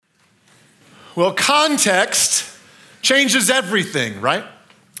Well, context changes everything, right?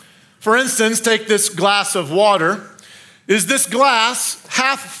 For instance, take this glass of water. Is this glass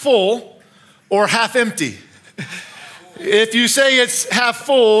half full or half empty? If you say it's half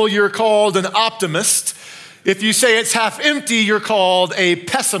full, you're called an optimist. If you say it's half empty, you're called a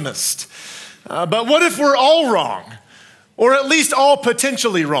pessimist. But what if we're all wrong? Or at least all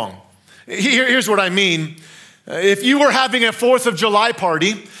potentially wrong? Here's what I mean. If you were having a 4th of July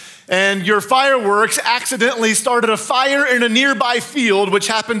party and your fireworks accidentally started a fire in a nearby field, which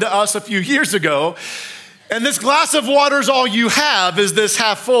happened to us a few years ago, and this glass of water is all you have, is this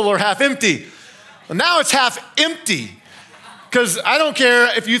half full or half empty? Well, now it's half empty. Because I don't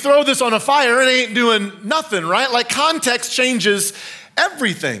care if you throw this on a fire, it ain't doing nothing, right? Like context changes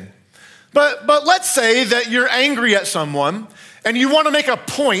everything. But let's say that you're angry at someone and you want to make a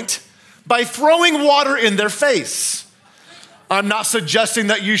point by throwing water in their face. I'm not suggesting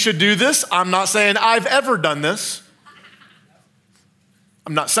that you should do this. I'm not saying I've ever done this.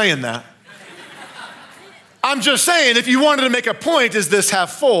 I'm not saying that. I'm just saying if you wanted to make a point, is this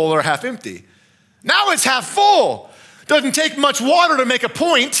half full or half empty? Now it's half full. Doesn't take much water to make a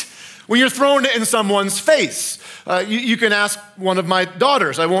point when you're throwing it in someone's face. You can ask one of my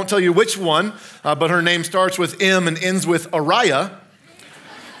daughters. I won't tell you which one, but her name starts with M and ends with Araya.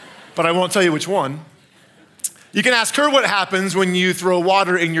 But I won't tell you which one. You can ask her what happens when you throw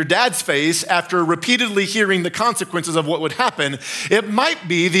water in your dad's face after repeatedly hearing the consequences of what would happen. It might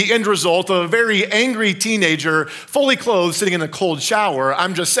be the end result of a very angry teenager, fully clothed, sitting in a cold shower.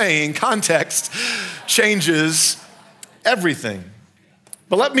 I'm just saying, context changes everything.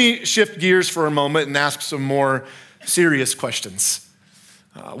 But let me shift gears for a moment and ask some more serious questions.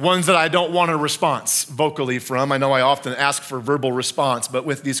 Ones that I don't want a response vocally from. I know I often ask for verbal response, but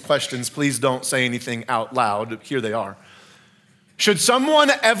with these questions, please don't say anything out loud. Here they are. Should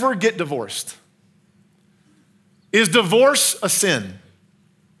someone ever get divorced? Is divorce a sin?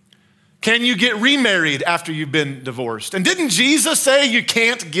 Can you get remarried after you've been divorced? And didn't Jesus say you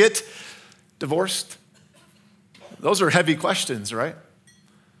can't get divorced? Those are heavy questions, right?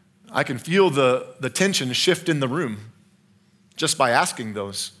 I can feel the tension shift in the room just by asking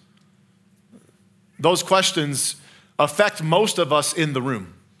those. Those questions affect most of us in the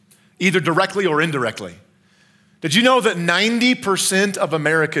room, either directly or indirectly. Did you know that 90% of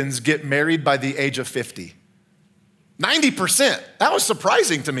Americans get married by the age of 50? 90%. That was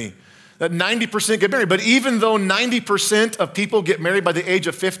surprising to me, that 90% get married. But even though 90% of people get married by the age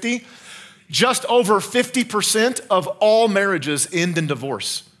of 50, just over 50% of all marriages end in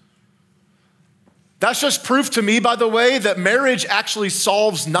divorce. That's just proof to me, by the way, that marriage actually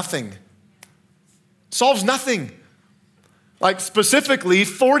solves nothing. Solves nothing. Like specifically,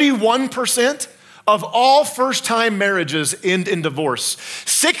 41% of all first-time marriages end in divorce.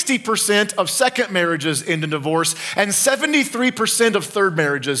 60% of second marriages end in divorce, and 73% of third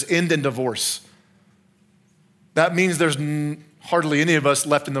marriages end in divorce. That means there's hardly any of us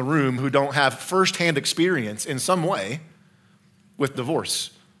left in the room who don't have firsthand experience in some way with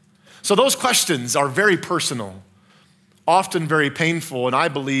divorce. So those questions are very personal, often very painful, and I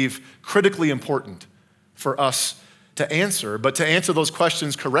believe critically important for us to answer. But to answer those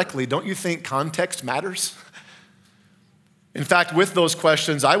questions correctly, don't you think context matters? In fact, with those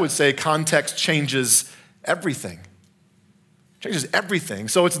questions, I would say context changes everything. Changes everything.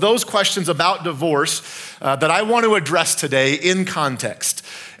 So it's those questions about divorce that I want to address today in context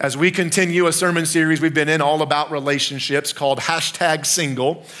as we continue a sermon series we've been in all about relationships called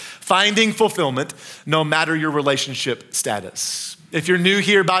 #Single, Finding Fulfillment, no matter your relationship status. If you're new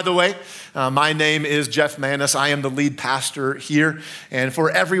here, by the way, my name is Jeff Manis. I am the lead pastor here. And for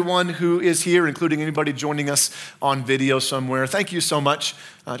everyone who is here, including anybody joining us on video somewhere, thank you so much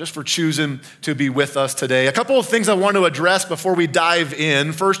just for choosing to be with us today. A couple of things I want to address before we dive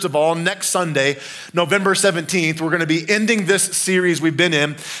in. First of all, next Sunday, November 17th, we're going to be ending this series we've been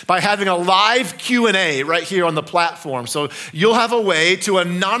in by having a live Q&A right here on the platform. So you'll have a way to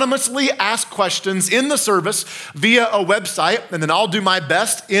anonymously ask questions in the service via a website, and then I'll do my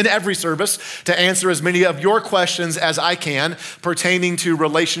best in every service to answer as many of your questions as I can pertaining to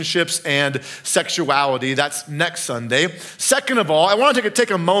relationships and sexuality. That's next Sunday. Second of all, I want to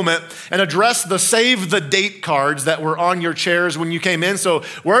take a moment and address the save the date cards that were on your chairs when you came in. So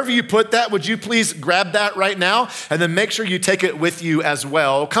wherever you put that, would you please grab that right now and then make sure you take it with you as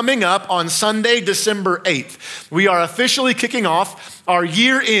well. Coming up on Sunday, December 8th, we are officially kicking off our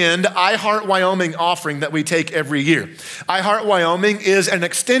year-end iHeart Wyoming offering that we take every year. iHeart Wyoming is an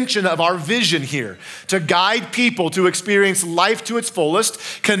extension of our vision here to guide people to experience life to its fullest,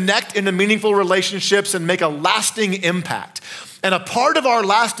 connect into meaningful relationships, and make a lasting impact. And a part of our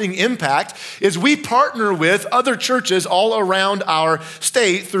lasting impact is we partner with other churches all around our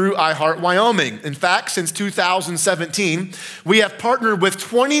state through iHeart Wyoming. In fact, since 2017, we have partnered with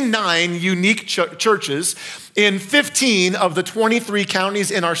 29 unique churches in 15 of the 23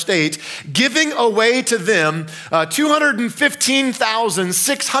 counties in our state, giving away to them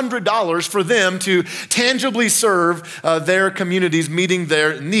 $215,600 for them to tangibly serve their communities, meeting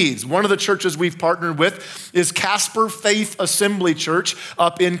their needs. One of the churches we've partnered with is Casper Faith Assembly Church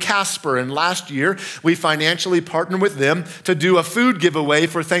up in Casper. And last year, we financially partnered with them to do a food giveaway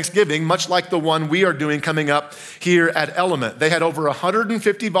for Thanksgiving, much like the one we are doing coming up here at Element. They had over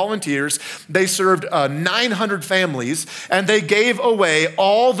 150 volunteers. They served 900 families, and they gave away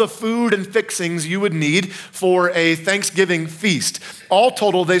all the food and fixings you would need for a Thanksgiving feast. All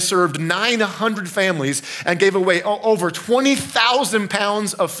total, they served 900 families and gave away over 20,000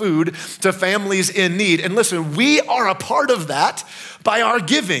 pounds of food to families in need. And listen, we are a part of that by our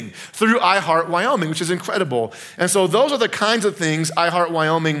giving through iHeart Wyoming, which is incredible. And so those are the kinds of things iHeart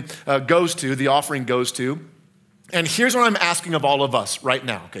Wyoming goes to, the offering goes to. And here's what I'm asking of all of us right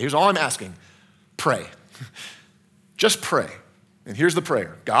now. Okay, here's all I'm asking. Pray. Just pray. And here's the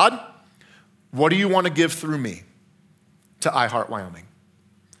prayer. God, what do you want to give through me to iHeart Wyoming?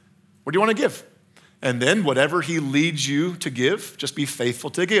 What do you want to give? And then whatever he leads you to give, just be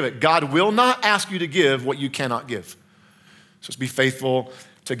faithful to give it. God will not ask you to give what you cannot give. So just be faithful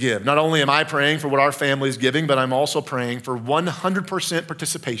to give. Not only am I praying for what our family is giving, but I'm also praying for 100%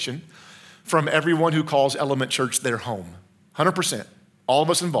 participation from everyone who calls Element Church their home. 100%. All of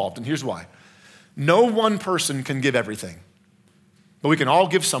us involved. And here's why. No one person can give everything, but we can all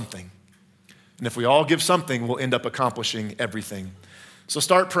give something. And if we all give something, we'll end up accomplishing everything. So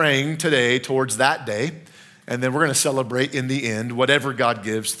start praying today towards that day, and then we're going to celebrate in the end whatever God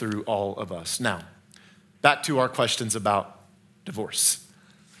gives through all of us. Now, back to our questions about divorce.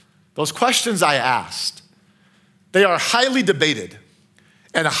 Those questions I asked, they are highly debated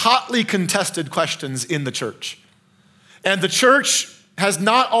and hotly contested questions in the church. And the church has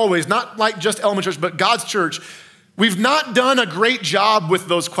not always, not like just Element Church, but God's church, we've not done a great job with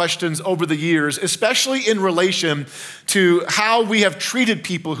those questions over the years, especially in relation to how we have treated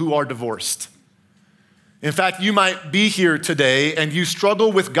people who are divorced. In fact, you might be here today and you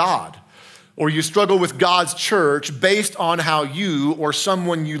struggle with God, or you struggle with God's church based on how you or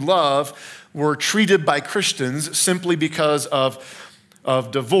someone you love were treated by Christians simply because of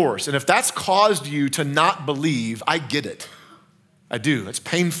divorce. And if that's caused you to not believe, I get it. I do. It's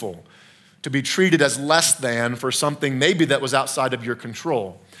painful to be treated as less than for something maybe that was outside of your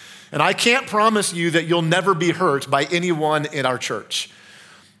control. And I can't promise you that you'll never be hurt by anyone in our church.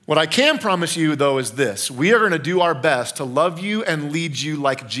 What I can promise you, though, is this. We are going to do our best to love you and lead you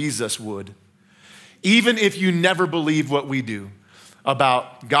like Jesus would, even if you never believe what we do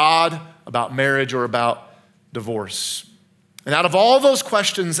about God, about marriage, or about divorce. And out of all those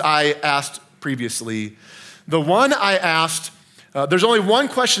questions I asked previously, the one I asked, there's only one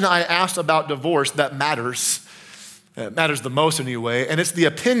question I asked about divorce that matters. It matters the most anyway, and it's the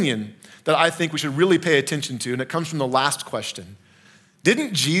opinion that I think we should really pay attention to, and it comes from the last question.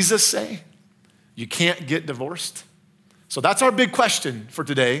 Didn't Jesus say you can't get divorced? So that's our big question for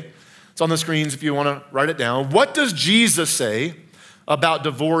today. It's on the screens if you want to write it down. What does Jesus say about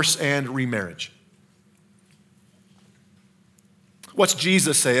divorce and remarriage? What's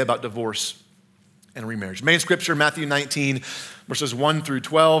Jesus say about divorce and remarriage? Main scripture, Matthew 19, verses 1 through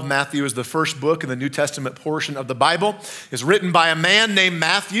 12. Matthew is the first book in the New Testament portion of the Bible. It's written by a man named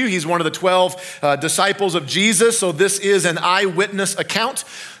Matthew. He's one of the 12 disciples of Jesus. So this is an eyewitness account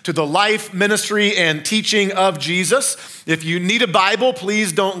to the life, ministry, and teaching of Jesus. If you need a Bible,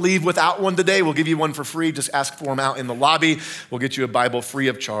 please don't leave without one today. We'll give you one for free. Just ask for them out in the lobby. We'll get you a Bible free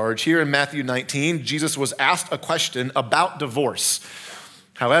of charge. Here in Matthew 19, Jesus was asked a question about divorce.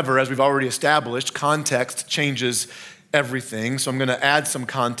 However, as we've already established, context changes everything. So I'm going to add some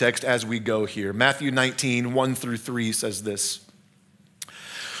context as we go here. Matthew 19, 1 through 3 says this.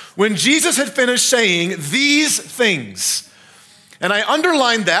 When Jesus had finished saying these things, and I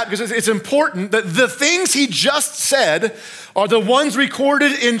underlined that because it's important that the things he just said are the ones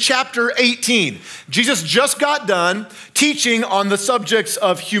recorded in chapter 18. Jesus just got done teaching on the subjects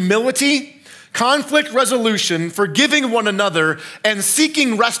of humility, conflict resolution, forgiving one another, and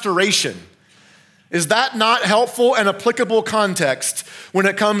seeking restoration. Is that not helpful and applicable context when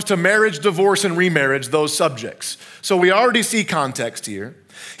it comes to marriage, divorce, and remarriage, those subjects? So we already see context here.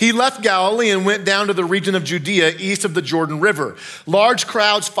 He left Galilee and went down to the region of Judea east of the Jordan River. Large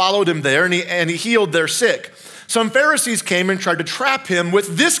crowds followed him there, and he healed their sick. Some Pharisees came and tried to trap him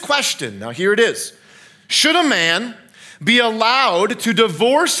with this question. Now here it is. Should a man be allowed to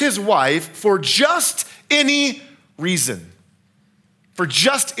divorce his wife for just any reason. For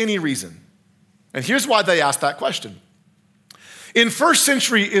just any reason. And here's why they asked that question. In first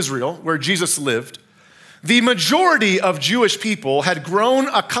century Israel, where Jesus lived, the majority of Jewish people had grown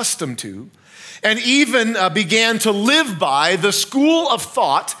accustomed to and even began to live by the school of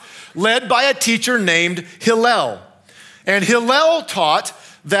thought led by a teacher named Hillel. And Hillel taught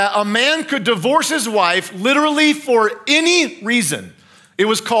that a man could divorce his wife literally for any reason. It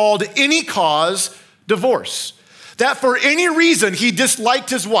was called any cause divorce. That for any reason he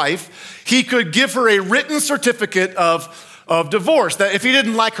disliked his wife, he could give her a written certificate of divorce. That if he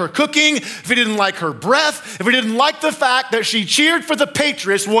didn't like her cooking, if he didn't like her breath, if he didn't like the fact that she cheered for the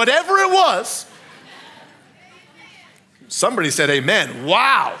Patriots, whatever it was, somebody said amen.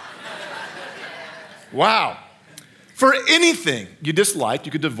 Wow. Wow. For anything you disliked,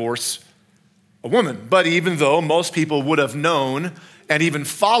 you could divorce a woman. But even though most people would have known and even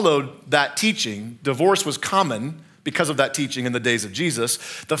followed that teaching, divorce was common because of that teaching in the days of Jesus,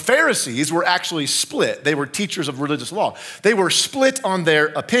 the Pharisees were actually split. They were teachers of religious law. They were split on their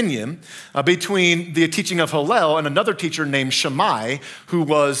opinion between the teaching of Hillel and another teacher named Shammai, who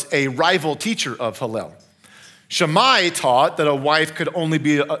was a rival teacher of Hillel. Shammai taught that a wife could only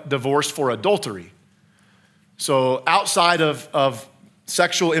be divorced for adultery. So outside of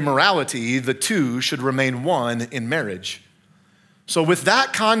sexual immorality, the two should remain one in marriage. So with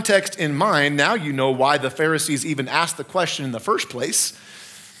that context in mind, now you know why the Pharisees even asked the question in the first place.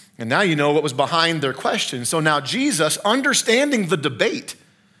 And now you know what was behind their question. So now Jesus, understanding the debate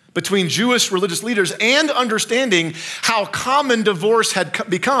between Jewish religious leaders and understanding how common divorce had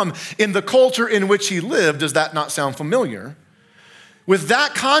become in the culture in which he lived, does that not sound familiar? With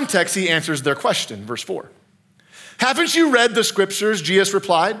that context, he answers their question, verse 4. Haven't you read the scriptures? Jesus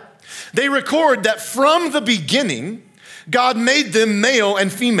replied. They record that from the beginning, God made them male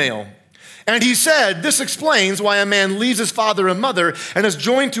and female. And he said, this explains why a man leaves his father and mother and is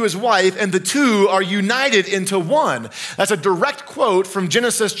joined to his wife, and the two are united into one. That's a direct quote from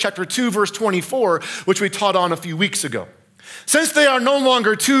Genesis chapter 2, verse 24, which we taught on a few weeks ago. Since they are no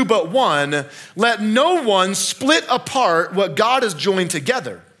longer two but one, let no one split apart what God has joined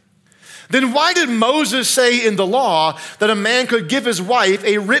together. Then why did Moses say in the law that a man could give his wife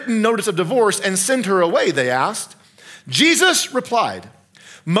a written notice of divorce and send her away, they asked. Jesus replied,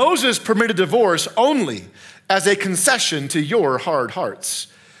 Moses permitted divorce only as a concession to your hard hearts,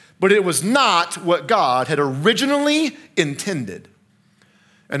 but it was not what God had originally intended.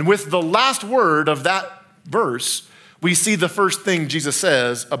 And with the last word of that verse, we see the first thing Jesus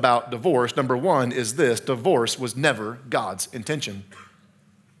says about divorce. Number one is this: divorce was never God's intention.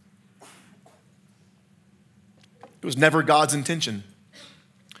 It was never God's intention.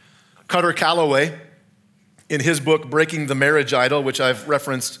 Cutter Calloway, in his book, Breaking the Marriage Idol, which I've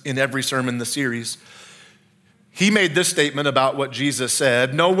referenced in every sermon in the series, he made this statement about what Jesus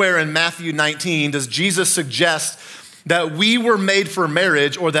said. Nowhere in Matthew 19 does Jesus suggest that we were made for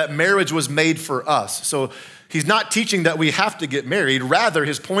marriage or that marriage was made for us. So he's not teaching that we have to get married. Rather,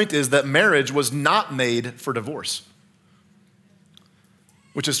 his point is that marriage was not made for divorce,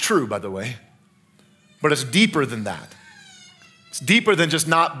 which is true, by the way. But it's deeper than that. It's deeper than just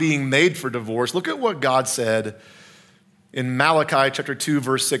not being made for divorce. Look at what God said in Malachi chapter 2,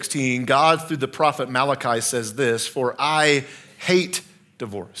 verse 16. God, through the prophet Malachi, says this, for I hate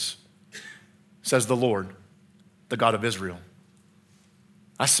divorce, says the Lord, the God of Israel.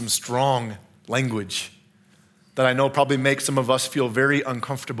 That's some strong language that I know probably makes some of us feel very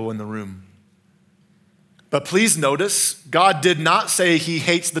uncomfortable in the room. But please notice, God did not say he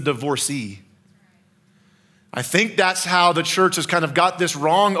hates the divorcee. I think that's how the church has kind of got this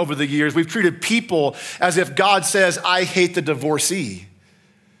wrong over the years. We've treated people as if God says, I hate the divorcee.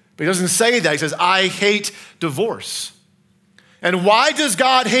 But he doesn't say that. He says, I hate divorce. And why does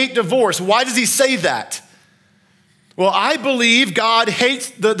God hate divorce? Why does he say that? Well, I believe God hates,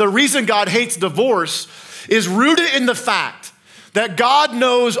 the reason God hates divorce is rooted in the fact that God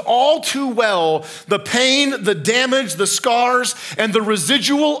knows all too well the pain, the damage, the scars, and the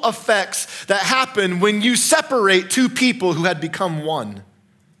residual effects that happen when you separate two people who had become one.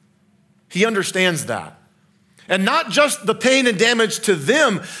 He understands that. And not just the pain and damage to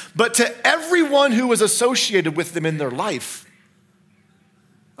them, but to everyone who was associated with them in their life.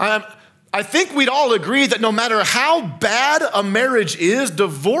 I think we'd all agree that no matter how bad a marriage is,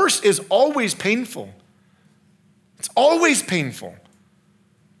 divorce is always painful. It's always painful.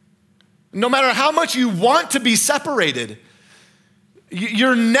 No matter how much you want to be separated,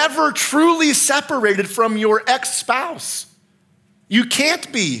 you're never truly separated from your ex-spouse. You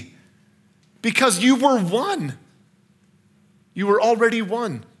can't be, because you were one. You were already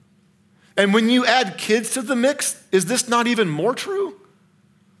one. And when you add kids to the mix, is this not even more true?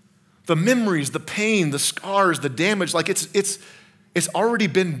 The memories, the pain, the scars, the damage, like it's already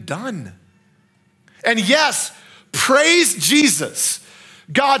been done. And yes, praise Jesus.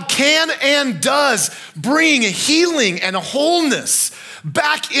 God can and does bring healing and wholeness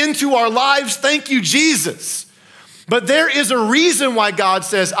back into our lives. Thank you, Jesus. But there is a reason why God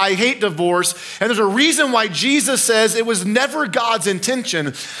says, I hate divorce. And there's a reason why Jesus says it was never God's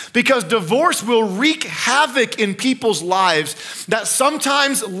intention, because divorce will wreak havoc in people's lives that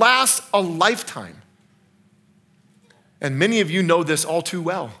sometimes lasts a lifetime. And many of you know this all too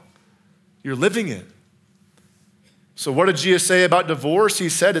well. You're living it. So what did Jesus say about divorce? He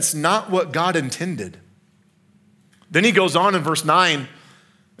said it's not what God intended. Then he goes on in verse 9,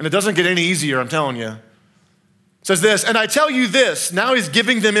 and it doesn't get any easier, I'm telling you. It says this, and I tell you this, now he's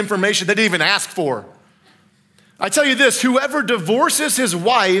giving them information they didn't even ask for. I tell you this, whoever divorces his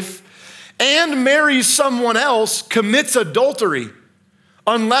wife and marries someone else commits adultery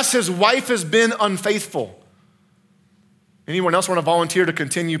unless his wife has been unfaithful. Anyone else want to volunteer to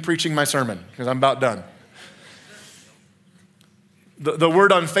continue preaching my sermon? Because I'm about done. The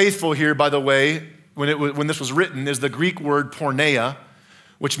word unfaithful here, by the way, when this was written, is the Greek word porneia,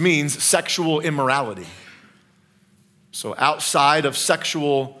 which means sexual immorality. So outside of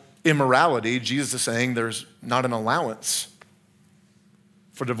sexual immorality, Jesus is saying there's not an allowance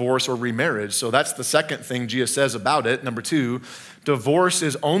for divorce or remarriage. So that's the second thing Jesus says about it. Number 2, divorce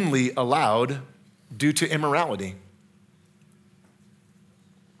is only allowed due to immorality.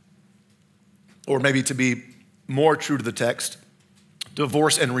 Or maybe to be more true to the text,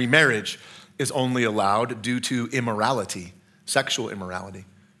 divorce and remarriage is only allowed due to immorality, sexual immorality.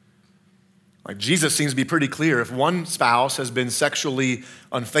 Like Jesus seems to be pretty clear. If one spouse has been sexually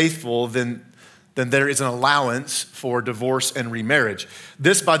unfaithful, then there is an allowance for divorce and remarriage.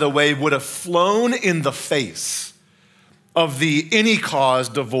 This, by the way, would have flown in the face of the any cause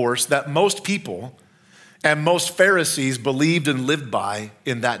divorce that most people and most Pharisees believed and lived by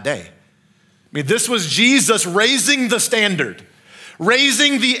in that day. I mean, this was Jesus raising the standard,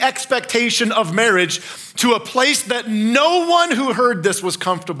 raising the expectation of marriage to a place that no one who heard this was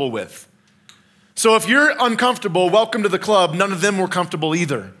comfortable with. So if you're uncomfortable, welcome to the club. None of them were comfortable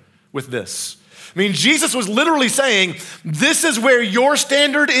either with this. I mean, Jesus was literally saying, this is where your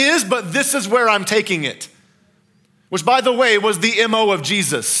standard is, but this is where I'm taking it. Which, by the way, was the MO of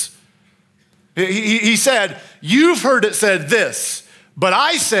Jesus. He said, you've heard it said this, but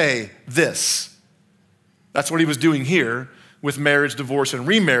I say this. That's what he was doing here with marriage, divorce, and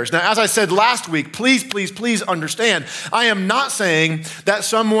remarriage. Now, as I said last week, please understand, I am not saying that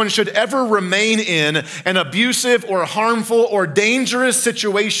someone should ever remain in an abusive or harmful or dangerous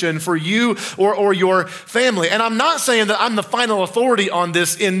situation for you or your family. And I'm not saying that I'm the final authority on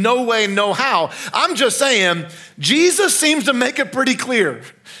this in no way, no how. I'm just saying Jesus seems to make it pretty clear.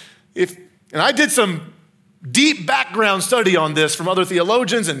 And I did some deep background study on this from other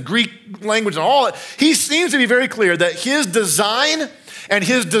theologians and Greek language and all. He seems to be very clear that his design and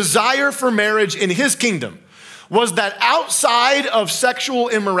his desire for marriage in his kingdom was that outside of sexual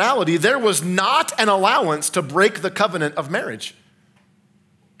immorality, there was not an allowance to break the covenant of marriage.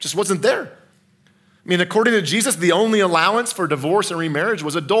 Just wasn't there. I mean, according to Jesus, the only allowance for divorce and remarriage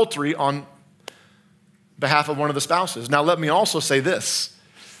was adultery on behalf of one of the spouses. Now, let me also say this.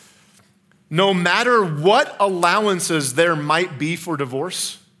 No matter what allowances there might be for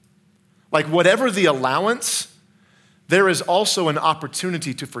divorce, like whatever the allowance, there is also an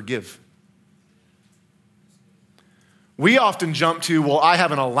opportunity to forgive. We often jump to, well, I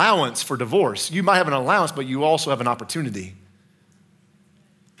have an allowance for divorce. You might have an allowance, but you also have an opportunity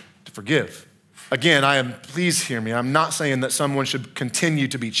to forgive. Again, please hear me. I'm not saying that someone should continue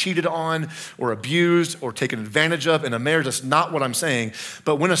to be cheated on or abused or taken advantage of in a marriage. That's not what I'm saying.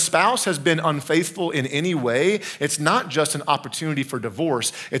 But when a spouse has been unfaithful in any way, it's not just an opportunity for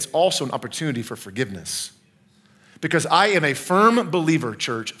divorce, it's also an opportunity for forgiveness. Because I am a firm believer,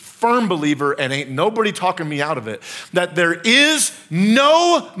 church, firm believer, and ain't nobody talking me out of it, that there is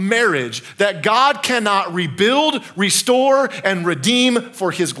no marriage that God cannot rebuild, restore, and redeem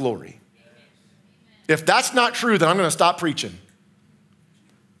for his glory. If that's not true, then I'm going to stop preaching.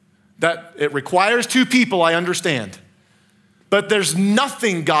 That it requires two people, I understand. But there's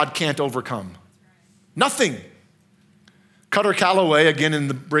nothing God can't overcome. Nothing. Cutter Calloway, again in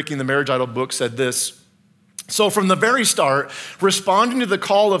the Breaking the Marriage Idol book, said this. So from the very start, responding to the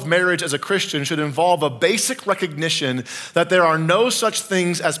call of marriage as a Christian should involve a basic recognition that there are no such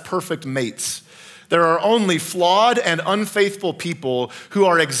things as perfect mates. There are only flawed and unfaithful people who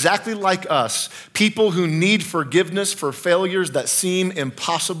are exactly like us, people who need forgiveness for failures that seem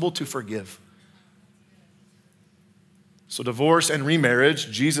impossible to forgive. So divorce and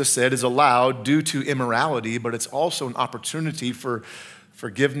remarriage, Jesus said, is allowed due to immorality, but it's also an opportunity for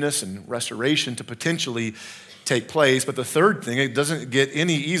forgiveness and restoration to potentially take place. But the third thing, it doesn't get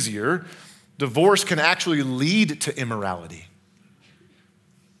any easier. Divorce can actually lead to immorality.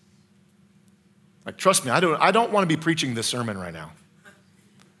 Like, trust me, I don't want to be preaching this sermon right now.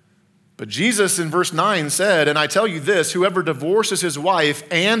 But Jesus in verse 9 said, and I tell you this, whoever divorces his wife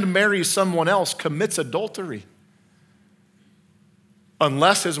and marries someone else commits adultery,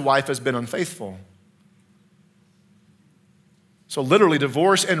 unless his wife has been unfaithful. So literally,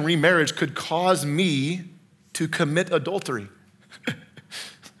 divorce and remarriage could cause me to commit adultery.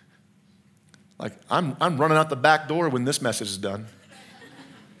 Like, I'm running out the back door when this message is done.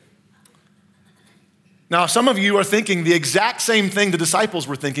 Now, some of you are thinking the exact same thing the disciples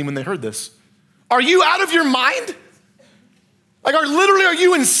were thinking when they heard this. Are you out of your mind? Like, literally, are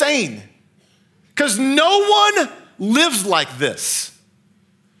you insane? Because no one lives like this.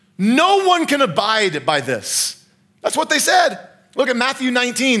 No one can abide by this. That's what they said. Look at Matthew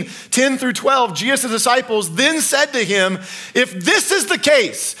 19, 10 through 12. Jesus' disciples then said to him, if this is the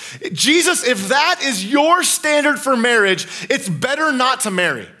case, Jesus, if that is your standard for marriage, it's better not to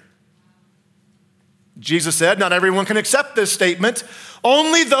marry. Jesus said, not everyone can accept this statement.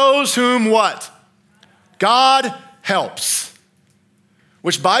 Only those whom what? God helps.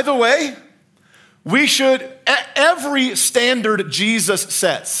 Which, by the way, every standard Jesus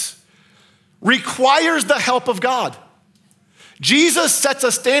sets requires the help of God. Jesus sets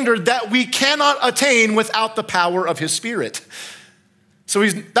a standard that we cannot attain without the power of his Spirit. So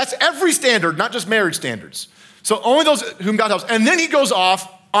that's every standard, not just marriage standards. So only those whom God helps. And then he goes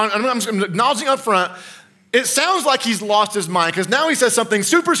off, I'm acknowledging up front, it sounds like he's lost his mind because now he says something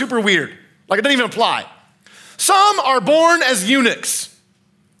super, super weird. Like it doesn't even apply. Some are born as eunuchs.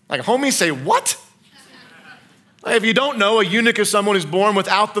 Like homies say, what? Like, if you don't know, a eunuch is someone who's born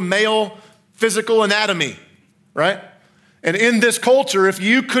without the male physical anatomy, right? And in this culture, if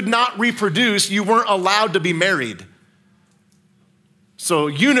you could not reproduce, you weren't allowed to be married. So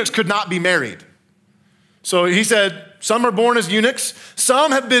eunuchs could not be married. So he said, some are born as eunuchs.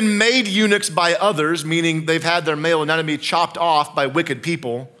 Some have been made eunuchs by others, meaning they've had their male anatomy chopped off by wicked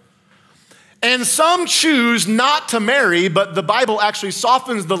people. And some choose not to marry, but the Bible actually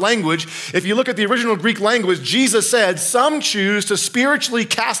softens the language. If you look at the original Greek language, Jesus said, some choose to spiritually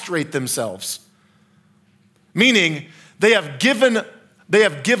castrate themselves. Meaning, they have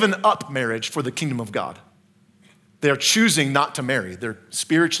given up marriage for the kingdom of God. They are choosing not to marry. They're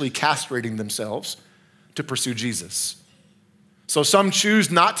spiritually castrating themselves to pursue Jesus. So some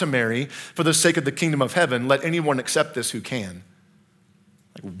choose not to marry for the sake of the kingdom of heaven. Let anyone accept this who can.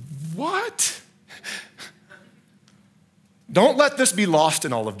 Like, what? Don't let this be lost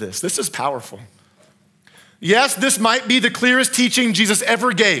in all of this. This is powerful. Yes, this might be the clearest teaching Jesus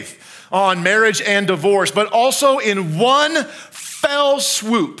ever gave on marriage and divorce, but also in one fell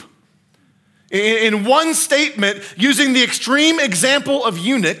swoop, in one statement, using the extreme example of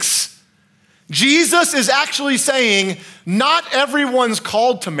eunuchs, Jesus is actually saying, not everyone's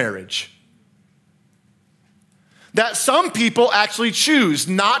called to marriage. That some people actually choose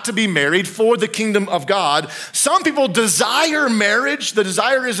not to be married for the kingdom of God. Some people desire marriage. The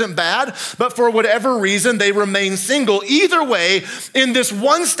desire isn't bad, but for whatever reason, they remain single. Either way, in this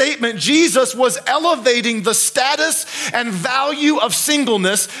one statement, Jesus was elevating the status and value of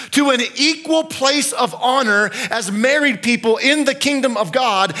singleness to an equal place of honor as married people in the kingdom of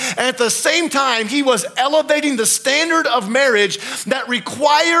God. And at the same time, he was elevating the standard of marriage that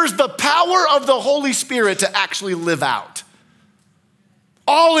requires the power of the Holy Spirit to actually live out.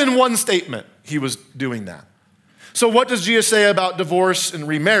 All in one statement, he was doing that. So what does Jesus say about divorce and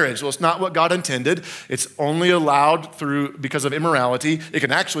remarriage? Well, it's not what God intended. It's only allowed because of immorality. It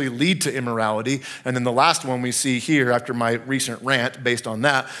can actually lead to immorality. And then the last one we see here after my recent rant based on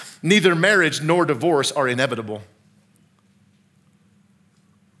that, neither marriage nor divorce are inevitable.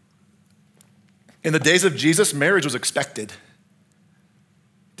 In the days of Jesus, marriage was expected.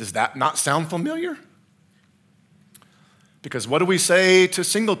 Does that not sound familiar? Because what do we say to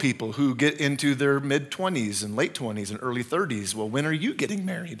single people who get into their mid-20s and late 20s and early 30s? Well, when are you getting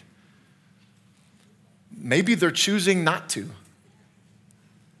married? Maybe they're choosing not to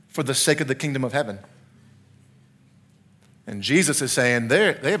for the sake of the kingdom of heaven. And Jesus is saying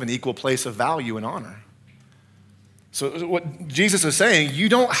they have an equal place of value and honor. So what Jesus is saying, you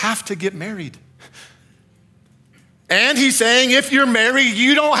don't have to get married. And he's saying if you're married,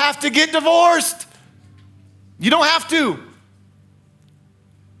 you don't have to get divorced. You don't have to.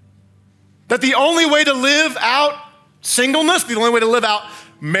 That the only way to live out singleness, the only way to live out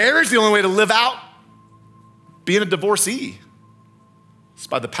marriage, the only way to live out being a divorcee is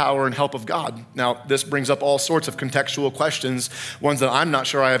by the power and help of God. Now, this brings up all sorts of contextual questions, ones that I'm not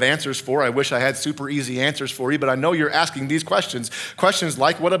sure I have answers for. I wish I had super easy answers for you, but I know you're asking these questions. Questions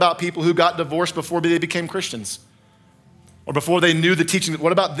like, what about people who got divorced before they became Christians? Or before they knew the teachings?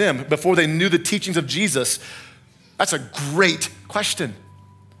 What about them? Before they knew the teachings of Jesus? That's a great question.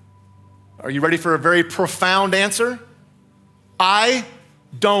 Are you ready for a very profound answer? I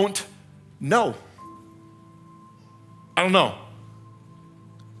don't know. I don't know.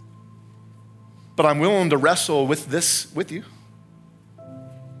 But I'm willing to wrestle with this with you.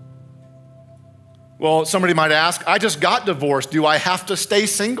 Well, somebody might ask, I just got divorced. Do I have to stay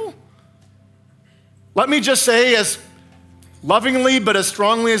single? Let me just say, as lovingly but as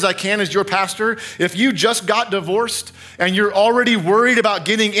strongly as I can as your pastor, if you just got divorced and you're already worried about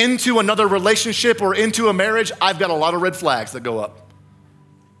getting into another relationship or into a marriage, I've got a lot of red flags that go up.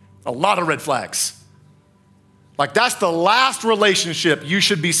 A lot of red flags. Like that's the last relationship you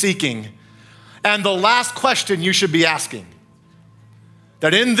should be seeking and the last question you should be asking.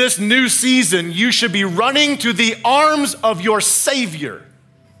 That in this new season, you should be running to the arms of your Savior,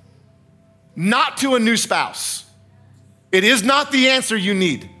 not to a new spouse. It is not the answer you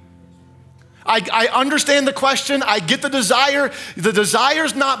need. I understand the question. I get the desire. The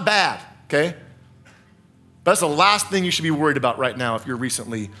desire's not bad, okay? But that's the last thing you should be worried about right now if you're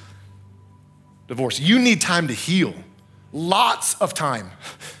recently divorced. You need time to heal. Lots of time.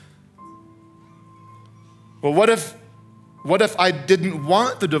 Well, what if I didn't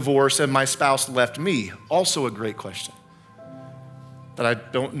want the divorce and my spouse left me? Also a great question that I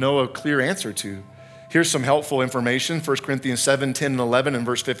don't know a clear answer to. Here's some helpful information. 1 Corinthians 7, 10, and 11, and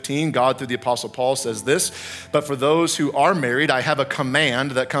verse 15, God through the Apostle Paul says this, but for those who are married, I have a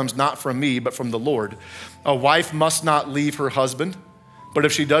command that comes not from me, but from the Lord. A wife must not leave her husband, but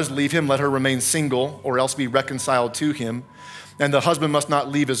if she does leave him, let her remain single or else be reconciled to him. And the husband must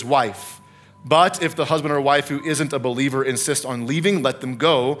not leave his wife. But if the husband or wife who isn't a believer insists on leaving, let them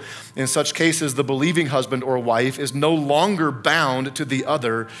go. In such cases, the believing husband or wife is no longer bound to the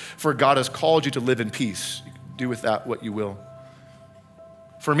other, for God has called you to live in peace. You can do with that what you will.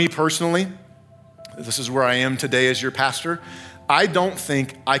 For me personally, this is where I am today as your pastor. I don't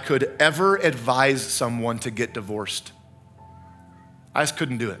think I could ever advise someone to get divorced. I just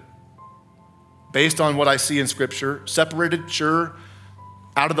couldn't do it. Based on what I see in Scripture, separated, sure,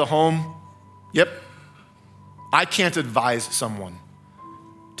 out of the home, yep, I can't advise someone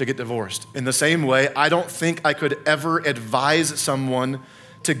to get divorced. In the same way, I don't think I could ever advise someone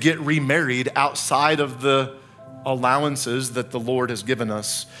to get remarried outside of the allowances that the Lord has given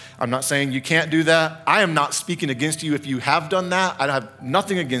us. I'm not saying you can't do that. I am not speaking against you if you have done that. I have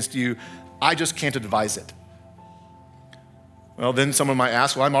nothing against you. I just can't advise it. Well, then someone might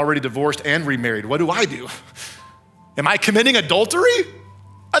ask, well, I'm already divorced and remarried. What do I do? Am I committing adultery?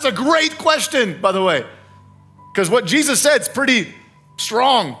 That's a great question, by the way, because what Jesus said is pretty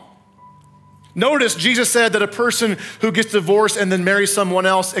strong. Notice Jesus said that a person who gets divorced and then marries someone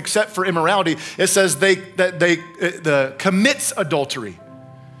else, except for immorality, it says they commits adultery.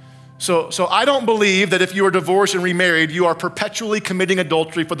 So I don't believe that if you are divorced and remarried, you are perpetually committing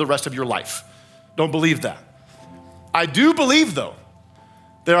adultery for the rest of your life. Don't believe that. I do believe, though,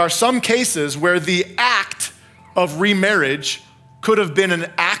 there are some cases where the act of remarriage could have been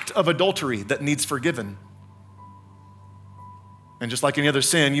an act of adultery that needs forgiven. And just like any other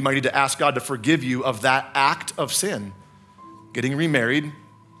sin, you might need to ask God to forgive you of that act of sin, getting remarried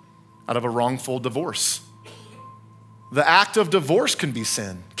out of a wrongful divorce. The act of divorce can be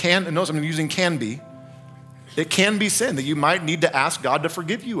sin. Notice I'm using can be. It can be sin that you might need to ask God to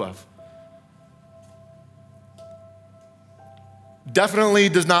forgive you of. Definitely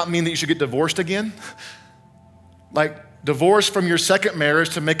does not mean that you should get divorced again. Like, divorce from your second marriage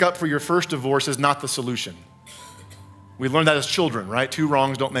to make up for your first divorce is not the solution. We learned that as children, right? 2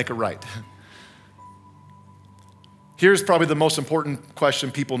 wrongs don't make a right. Here's probably the most important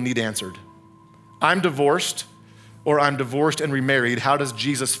question people need answered. I'm divorced, or I'm divorced and remarried. How does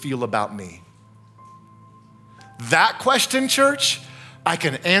Jesus feel about me? That question, church, I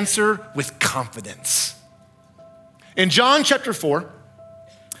can answer with confidence. In John chapter 4,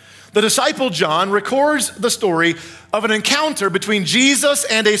 the disciple John records the story of an encounter between Jesus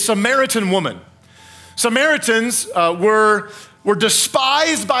and a Samaritan woman. Samaritans were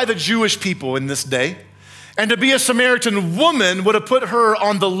despised by the Jewish people in this day, and to be a Samaritan woman would have put her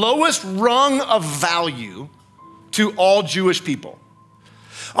on the lowest rung of value to all Jewish people.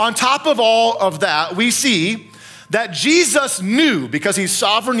 On top of all of that, we see that Jesus knew, because he's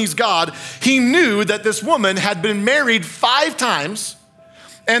sovereign, he's God, he knew that this woman had been married 5 times,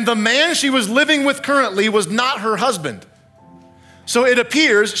 and the man she was living with currently was not her husband. So it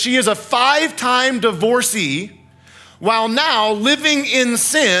appears she is a 5-time divorcee while now living in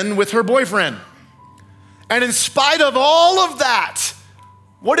sin with her boyfriend. And in spite of all of that,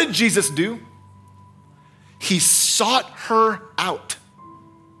 what did Jesus do? He sought her out.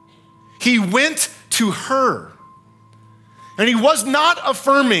 He went to her. And he was not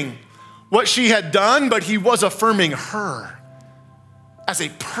affirming what she had done, but he was affirming her as a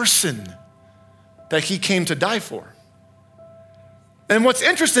person that he came to die for. And what's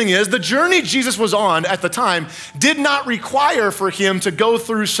interesting is the journey Jesus was on at the time did not require for him to go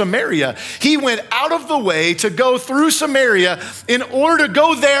through Samaria. He went out of the way to go through Samaria in order to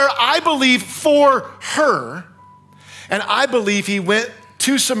go there, I believe, for her. And I believe he went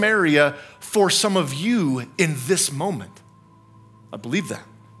to Samaria for some of you in this moment. I believe that.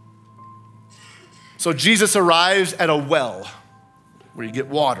 So Jesus arrives at a well where you get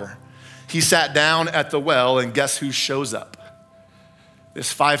water. He sat down at the well, and guess who shows up?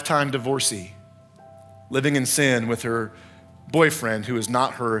 This 5-time divorcee living in sin with her boyfriend who is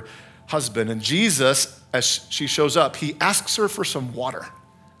not her husband. And Jesus, as she shows up, he asks her for some water.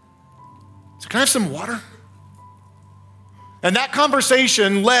 So can I have some water? And that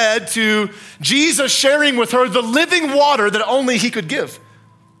conversation led to Jesus sharing with her the living water that only he could give.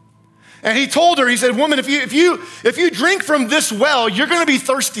 And he told her, he said, woman, if you drink from this well, you're gonna be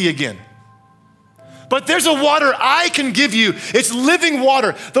thirsty again. But there's a water I can give you. It's living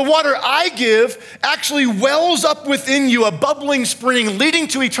water. The water I give actually wells up within you, a bubbling spring leading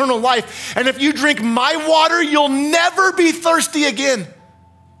to eternal life. And if you drink my water, you'll never be thirsty again.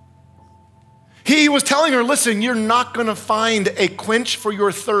 He was telling her, listen, you're not gonna find a quench for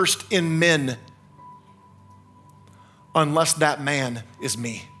your thirst in men unless that man is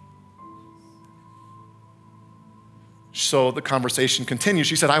me. So the conversation continues.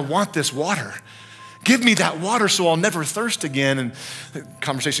 She said, I want this water. Give me that water so I'll never thirst again. And the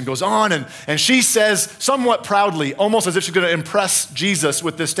conversation goes on, and she says somewhat proudly, almost as if she's gonna impress Jesus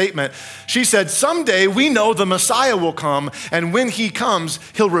with this statement, she said, someday we know the Messiah will come, and when he comes,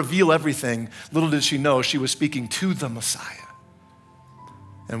 he'll reveal everything. Little did she know she was speaking to the Messiah.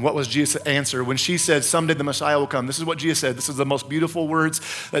 And what was Jesus' answer? When she said, someday the Messiah will come, this is what Jesus said. This is the most beautiful words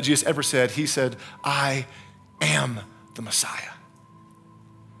that Jesus ever said. He said, I am the Messiah.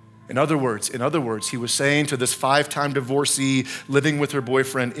 In other words, he was saying to this 5-time divorcee living with her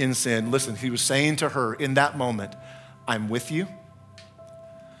boyfriend in sin, listen, he was saying to her in that moment, I'm with you,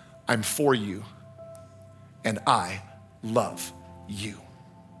 I'm for you, and I love you.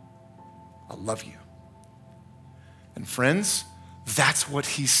 I love you. And friends, that's what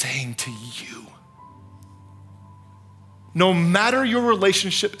he's saying to you. No matter your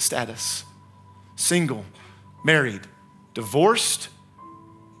relationship status, single, married, divorced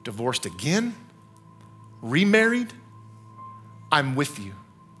again, remarried, I'm with you.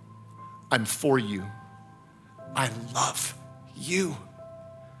 I'm for you. I love you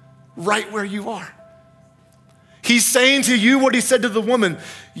right where you are. He's saying to you what he said to the woman,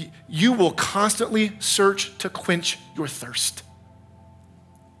 you will constantly search to quench your thirst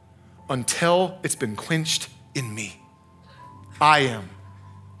until it's been quenched in me. I am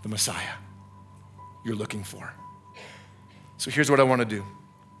the Messiah you're looking for. So here's what I want to do.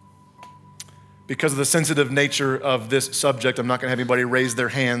 Because of the sensitive nature of this subject, I'm not gonna have anybody raise their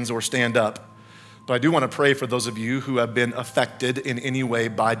hands or stand up. But I do wanna pray for those of you who have been affected in any way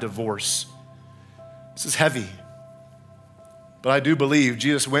by divorce. This is heavy. But I do believe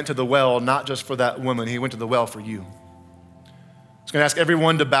Jesus went to the well not just for that woman, he went to the well for you. I was gonna ask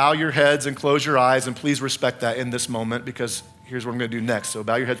everyone to bow your heads and close your eyes, and please respect that in this moment, because here's what I'm gonna do next. So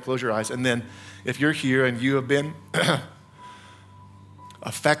bow your heads, close your eyes, and then if you're here and you have been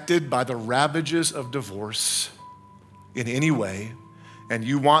affected by the ravages of divorce in any way, and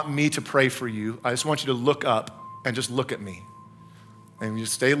you want me to pray for you, I just want you to look up and just look at me. And you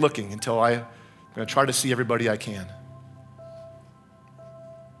stay looking until I'm gonna try to see everybody I can.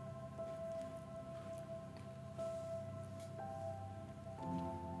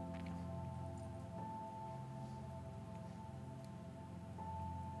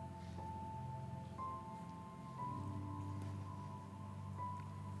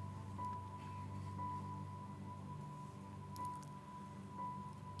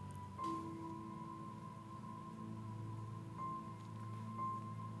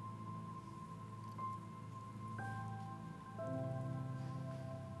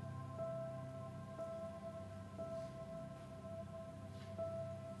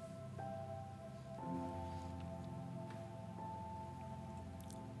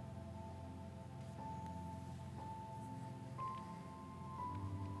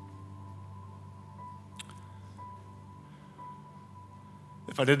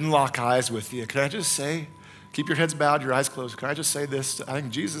 if I didn't lock eyes with you, can I just say, keep your heads bowed, your eyes closed. Can I just say this? I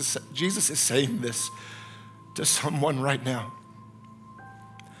think Jesus is saying this to someone right now.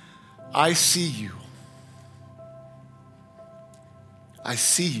 I see you. I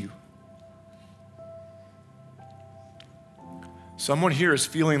see you. Someone here is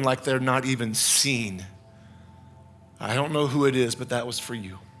feeling like they're not even seen. I don't know who it is, but that was for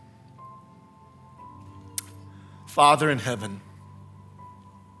you. Father in heaven,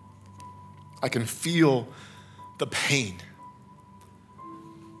 I can feel the pain.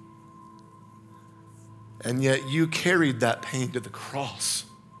 And yet you carried that pain to the cross.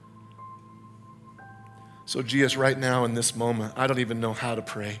 So Jesus, right now in this moment, I don't even know how to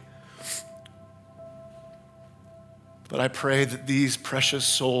pray. But I pray that these precious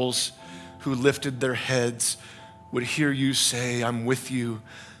souls who lifted their heads would hear you say, I'm with you,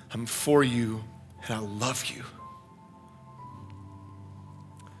 I'm for you, and I love you.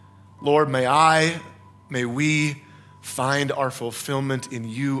 Lord, may we find our fulfillment in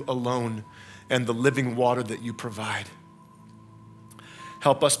you alone and the living water that you provide.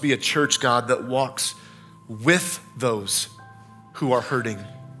 Help us be a church, God, that walks with those who are hurting.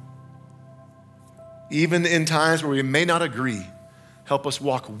 Even in times where we may not agree, help us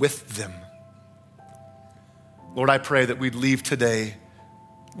walk with them. Lord, I pray that we'd leave today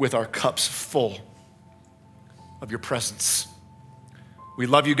with our cups full of your presence. We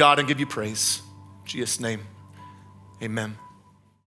love you, God, and give you praise. In Jesus' name, amen.